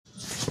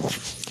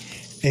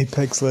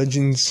Apex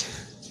Legends,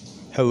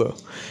 hello,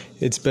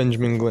 it's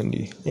Benjamin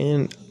Glendy,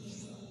 and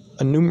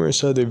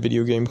numerous other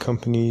video game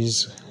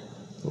companies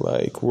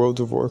like World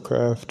of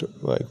Warcraft,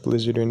 like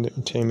Blizzard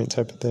Entertainment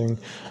type of thing,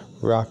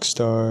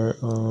 Rockstar,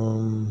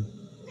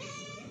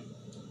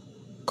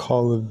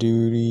 Call of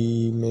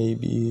Duty,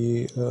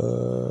 maybe,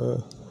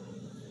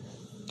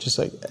 just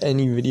like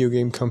any video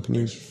game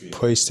company,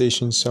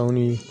 PlayStation,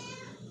 Sony,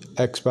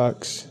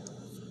 Xbox,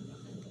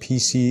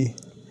 PC.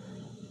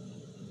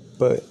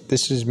 But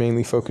this is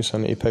mainly focused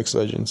on Apex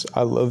Legends.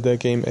 I love that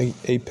game,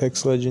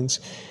 Apex Legends.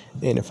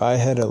 And if I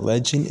had a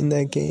legend in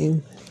that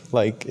game,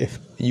 like if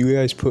you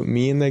guys put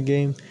me in that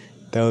game,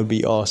 that would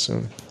be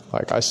awesome.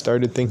 Like I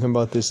started thinking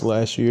about this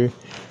last year,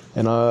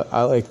 and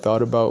I like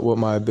thought about what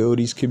my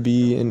abilities could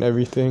be and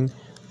everything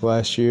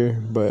last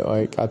year. But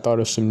like I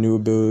thought of some new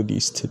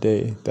abilities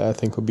today that I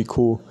think would be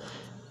cool,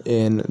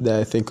 and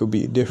that I think would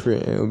be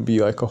different, and it would be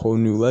like a whole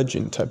new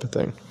legend type of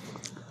thing.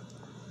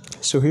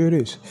 So here it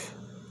is.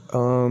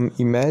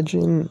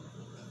 Imagine,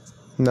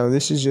 now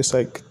this is just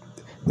like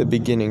the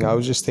beginning. I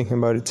was just thinking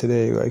about it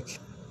today. Like,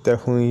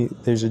 definitely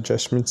there's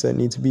adjustments that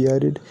need to be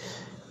added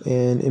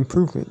and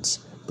improvements.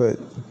 But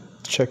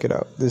check it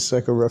out. This is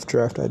like a rough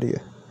draft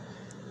idea.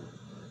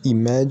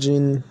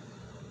 Imagine,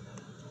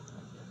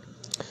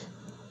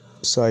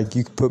 so like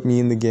you could put me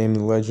in the game,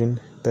 the legend,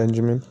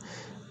 Benjamin,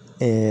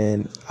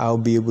 and I'll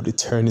be able to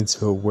turn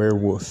into a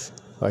werewolf.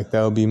 Like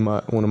that'll be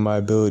one of my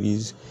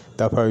abilities.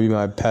 That'll probably be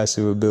my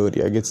passive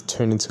ability. I get to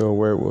turn into a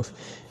werewolf.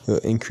 It'll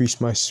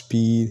increase my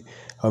speed.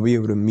 I'll be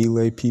able to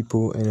melee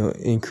people, and it'll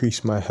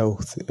increase my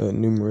health a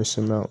numerous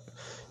amount.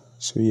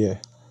 So yeah.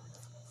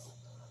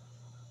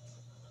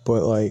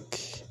 But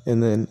like,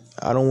 and then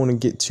I don't want to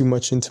get too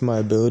much into my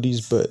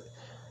abilities, but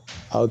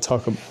I want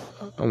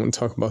to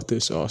talk about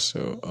this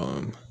also.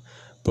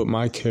 But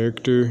my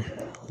character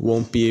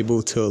won't be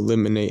able to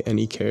eliminate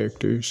any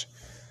characters,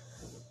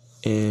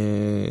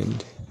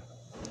 and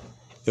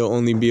it'll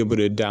only be able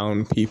to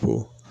down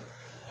people.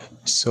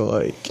 So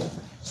like,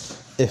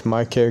 if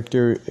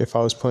I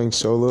was playing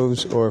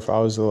solos, or if I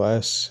was the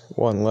last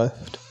one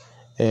left,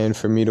 and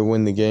for me to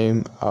win the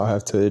game, I'll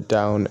have to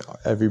down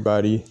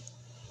everybody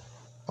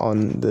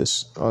on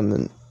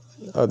the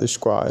other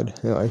squad,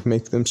 and like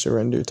make them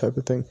surrender type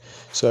of thing.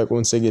 So like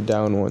once they get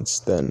down once,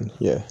 then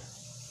yeah.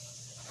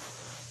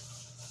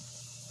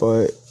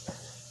 But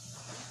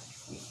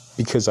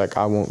because like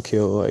I won't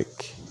kill,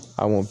 like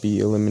I won't be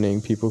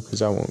eliminating people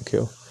because I won't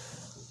kill.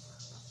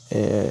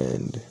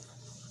 And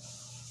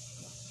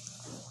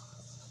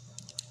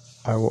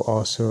I will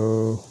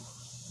also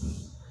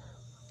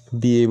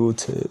be able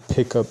to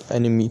pick up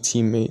enemy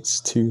teammates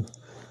too.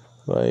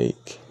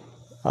 Like,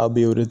 I'll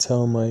be able to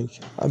tell them,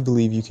 like, I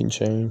believe you can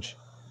change.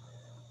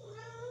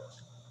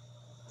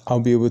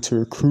 I'll be able to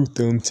recruit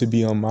them to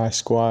be on my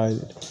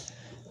squad,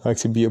 like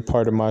to be a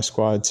part of my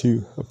squad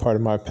too, a part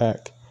of my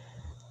pack.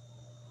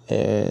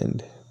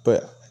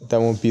 But that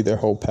won't be their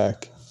whole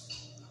pack.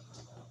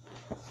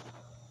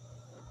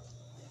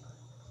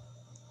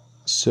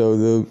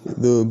 So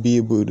they'll be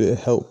able to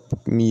help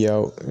me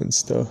out and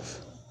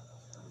stuff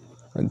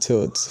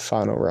until it's the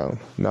final round.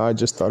 Now I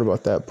just thought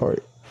about that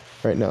part.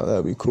 Right now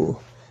that'd be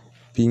cool.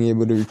 Being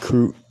able to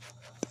recruit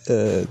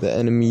the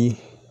enemy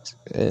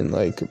and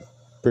like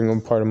bring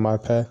them part of my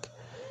pack.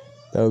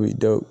 That would be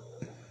dope.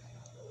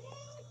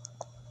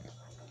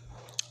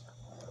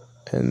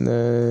 And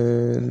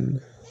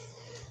then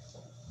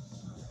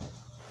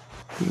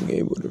being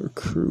able to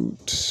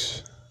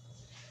recruit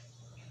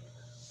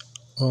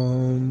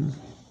and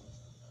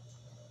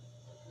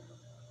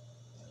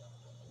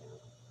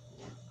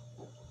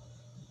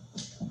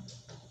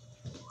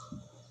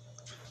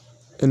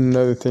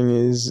another thing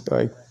is,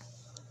 like,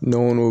 no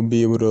one will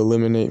be able to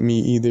eliminate me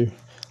either.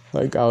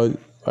 Like,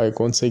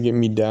 once they get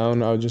me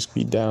down, I'll just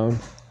be down.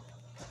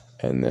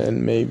 And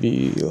then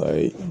maybe,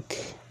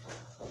 like,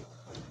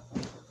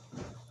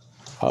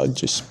 I'll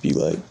just be,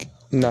 like,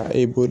 not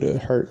able to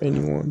hurt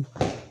anyone.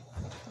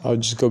 I'll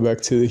just go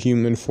back to the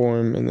human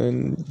form and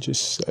then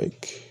just,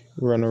 like,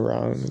 run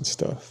around and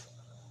stuff.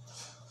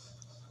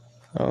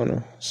 I don't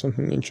know,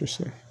 something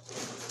interesting.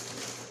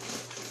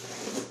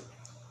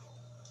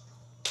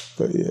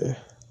 But yeah.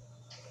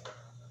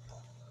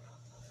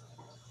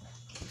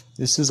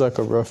 This is like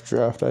a rough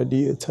draft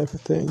idea type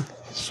of thing.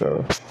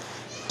 So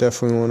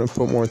definitely want to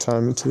put more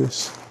time into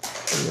this.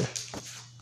 Yeah.